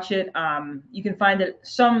can watch it. You can find it.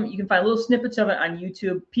 You can find little snippets of it on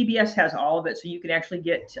YouTube. PBS has all of it, so you can actually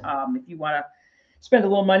get if you want to spend a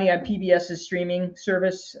little money on PBS's streaming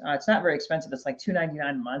service. It's not very expensive. It's like $2.99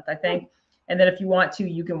 a month, I think. And then if you want to,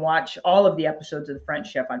 you can watch all of the episodes of The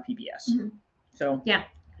French Chef on PBS. Mm-hmm. So yeah.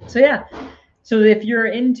 So if you're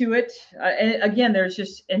into it, and again, there's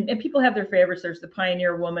just and people have their favorites. There's the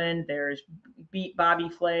Pioneer Woman. There's Beat Bobby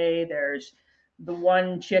Flay. There's the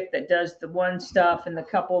one chick that does the one stuff and the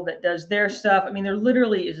couple that does their stuff. I mean, there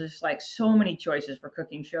literally is just like so many choices for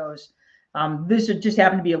cooking shows. This would just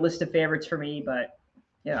happen to be a list of favorites for me, but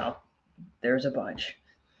you know, there's a bunch.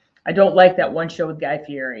 I don't like that one show with Guy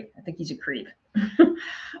Fieri. I think he's a creep.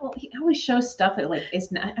 Well, he always shows stuff that like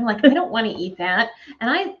is not. I'm like, I don't want to eat that, and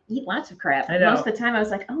I eat lots of crap. I know. Most of the time, I was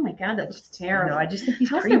like, oh my god, that looks terrible. No, I just think he's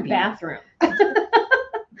How's creepy. their bathroom?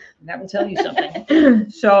 That will tell you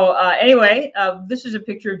something. So anyway, this is a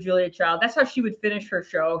picture of Julia Child. That's how she would finish her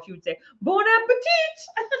show. She would say, "Bon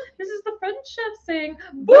appetit." This is the French chef saying,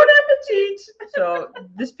 "Bon appetit." So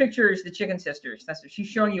this picture is the Chicken Sisters. That's what she's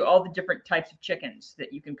showing you, all the different types of chickens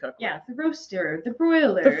that you can cook. Yeah, the roaster, the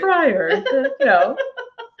broiler, the fryer.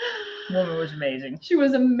 Woman was amazing. She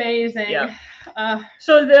was amazing. Yeah.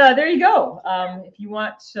 So there you go. If you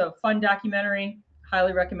want a fun documentary,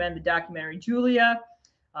 highly recommend the documentary Julia.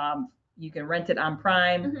 You can rent it on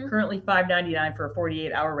Prime. Mm-hmm. Currently $5.99 for a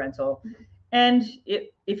 48-hour rental. Mm-hmm. And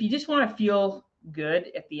if you just want to feel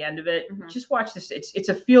good at the end of it, just watch this. It's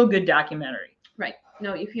a feel-good documentary. Right.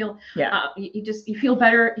 No, you feel you feel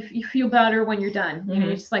better. You feel better when you're done. You know,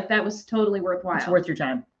 you're just like, that was totally worthwhile. It's worth your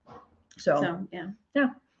time. So yeah.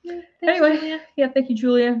 Anyway, Julia. Thank you,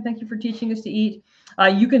 Julia. Thank you for teaching us to eat.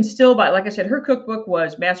 You can still buy, like I said, her cookbook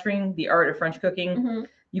was Mastering the Art of French Cooking. Mm-hmm.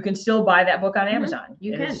 You can still buy that book on Amazon.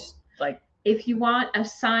 You can. Like, if you want a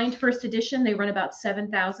signed first edition, they run about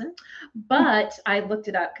 $7,000. But I looked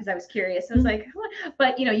it up because I was curious. I was like, what?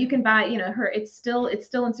 But you can buy, her. It's still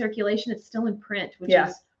in circulation. It's still in print, which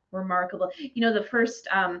is remarkable. The first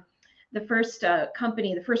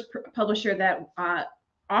company, the first publisher that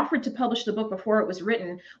offered to publish the book before it was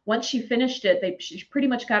written. Once she finished it, she pretty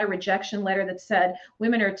much got a rejection letter that said,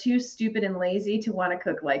 "Women are too stupid and lazy to want to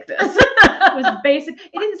cook like this." It was basic.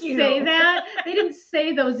 It didn't say that. They didn't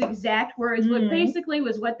say those exact words. But basically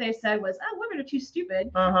was what they said was, "Oh, women are too stupid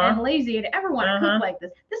and lazy to ever want to cook like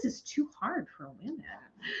this. This is too hard for women."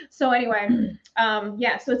 So anyway, so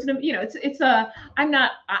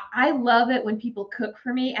I love it when people cook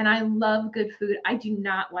for me, and I love good food. I do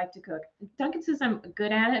not like to cook. Duncan says I'm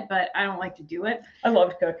good at it, but I don't like to do it. I love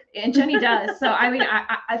to cook. And Jenny does. So I mean,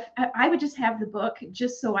 I would just have the book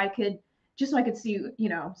just so I could see,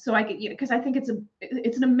 so I could, because I think it's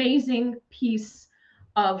an amazing piece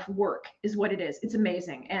of work is what it is. It's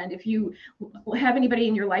amazing. And if you have anybody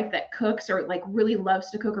in your life that cooks or like really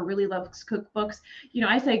loves to cook or really loves cookbooks,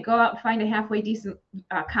 I say go out and find a halfway decent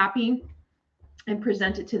copy and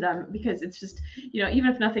present it to them, because it's just, even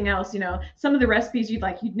if nothing else, some of the recipes you'd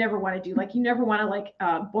never want to do, like you never want to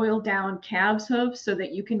boil down calves hooves so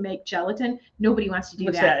that you can make gelatin. Nobody wants to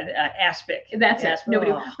do that. Aspic. That's it.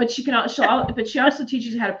 Nobody. But she also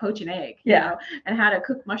teaches you how to poach an egg, and how to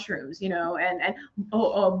cook mushrooms, and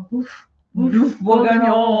bouffe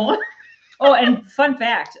bourguignon. Oh, and fun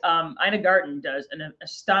fact, Ina Garten does an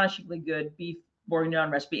astonishingly good beef bourguignon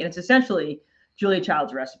recipe, and it's essentially Julia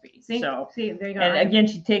Child's recipe. See, there you go. And again,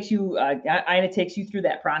 she takes you, Ina takes you through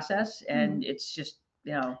that process, and it's just,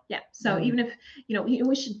 Yeah. So even if,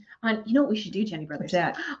 we should, what we should do, Jenny Brothers? What's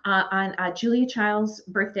that? On Julia Child's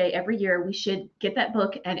birthday every year, we should get that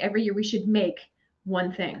book, and every year we should make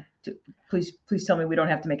one thing. Please tell me we don't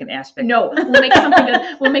have to make an aspic. No, we'll make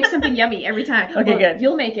something. We'll make something yummy every time. Okay, good.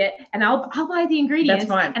 You'll make it, and I'll buy the ingredients.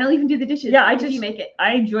 That's fine. And I'll even do the dishes. Yeah, you make it.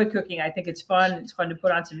 I enjoy cooking. I think it's fun. It's fun to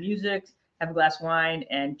put on some music, have a glass of wine,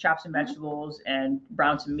 and chop some vegetables and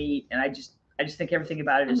brown some meat. And I just think everything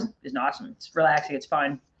about it is awesome. It's relaxing. It's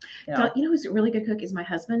fun. Who's a really good cook is my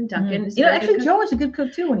husband, Duncan. Actually, Joe is a good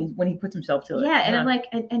cook too when he puts himself to it. Yeah, and I'm like,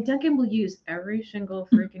 and Duncan will use every single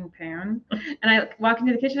freaking pan. And I walk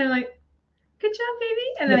into the kitchen, and I'm like, "Good job, baby."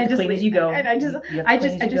 And then I just clean as you go. And I just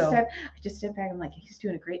step back. I'm like, he's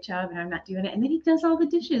doing a great job, and I'm not doing it. And then he does all the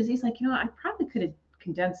dishes. He's like, I probably could have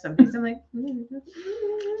condensed some things. I'm like, Well,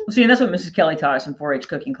 see, and that's what Mrs. Kelly taught us in 4-H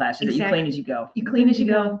cooking classes. Exactly. That you clean as you go. You clean as you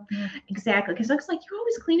go. Exactly. Because looks like you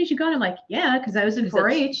always clean as you go. And I'm like, yeah, because I was in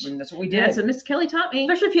 4-H. That's what we did. That's what Mrs. Kelly taught me.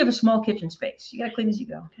 Especially if you have a small kitchen space, you gotta clean as you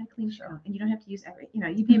go. Clean as you go, and you don't have to use every.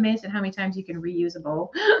 You'd be amazed at how many times you can reuse a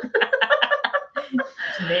bowl. It's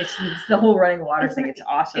amazing. It's the whole running water thing. It's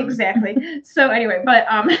awesome. Exactly. So anyway, but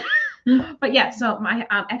But yeah, so my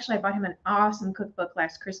actually I bought him an awesome cookbook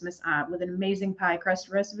last Christmas with an amazing pie crust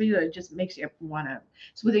recipe that just makes you wanna.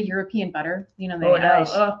 It's with a European butter, you know. They, Oh,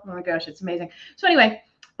 nice. oh my gosh, it's amazing. So anyway,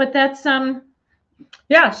 but that's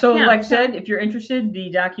Yeah. So Yeah, like I so- said, if you're interested, the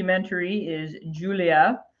documentary is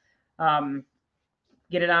Julia.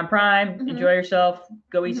 Get it on Prime. Mhm. Enjoy yourself.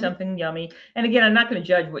 Go eat Mhm. something yummy. And again, I'm not going to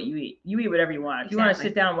judge what you eat. You eat whatever you want. If you want to Exactly.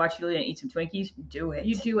 sit down and watch Julia and eat some Twinkies, do it.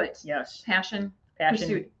 you do it. Yes. Passion,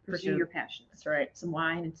 Passion. pursue your passions. That's right. Some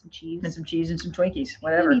wine and some cheese. And some cheese and some Twinkies. We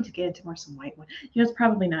Whatever. need to get into some white wine. You know, it's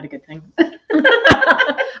probably not a good thing.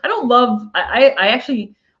 I don't love. I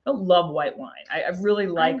actually don't love white wine. I really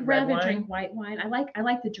like I'd red rather wine. drink white wine. I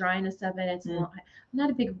like the dryness of it. It's Mm. I'm not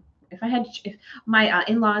a big. If my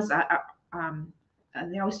in-laws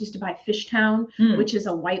they always used to buy Fishtown, Mm. which is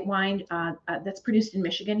a white wine that's produced in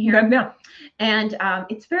Michigan here, Okay, yeah. and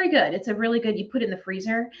it's very good. It's a really good. You put it in the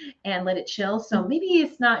freezer and let it chill. Mm. So maybe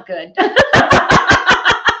it's not good.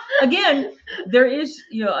 Again, there is,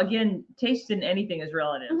 again, taste in anything is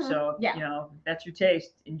relative. Mhm. So, Yeah. that's your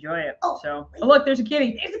taste. Enjoy it. Oh, So, look, there's a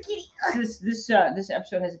kitty. There's a kitty. This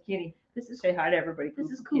episode has a kitty. This is Say hi to everybody.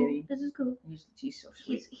 this is Poop cool. Kitty. This is cool. He's so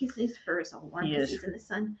sweet. His fur is all warm He because is. he's in the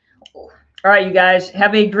sun. Oh. All right, you guys,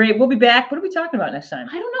 have a great. We'll be back. What are we talking about next time?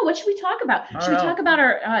 I don't know. What should we talk about? I Should we don't know. talk about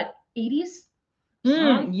our 80s?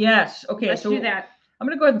 Yes. Okay. Let's so do that. I'm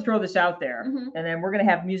going to go ahead and throw this out there. Mhm. And then we're going to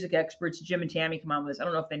have music experts, Jim and Tammy, come on with us. I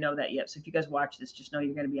don't know if they know that yet. So if you guys watch this, just know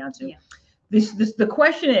you're going to be on soon. Yeah. The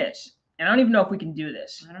question is, and I don't even know if we can do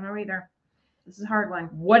this. I don't know either. This is a hard one.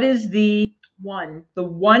 What is the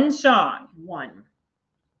one song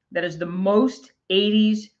that is the most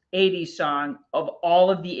 80s song of all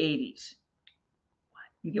of the 80s?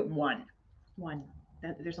 You get one.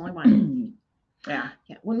 There's only one. Yeah.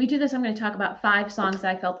 Yeah. When we do this, I'm going to talk about 5 songs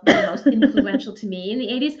that I felt were the most influential to me in the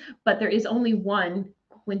 80s, but there is only one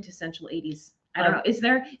quintessential 80s. I don't know. Is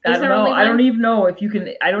there? I don't know. Only I don't one? even know if you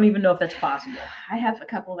can. I don't even know if that's possible. I have a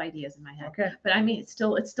couple of ideas in my head, Okay. but I mean, it's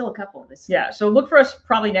still a couple of this. Yeah. So look for us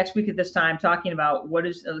probably next week at this time talking about what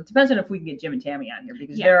is. It depends on if we can get Jim and Tammy on here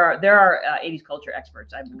because Yeah. there are 80s culture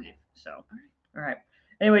experts, I believe. So, all right.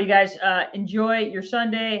 Anyway, you guys, enjoy your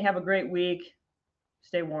Sunday. Have a great week.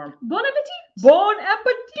 Stay warm. Bon appetit. Bon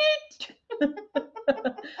appetit.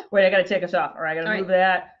 Wait, I got to take us off. All right, I got to All move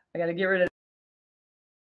that. I got to get rid of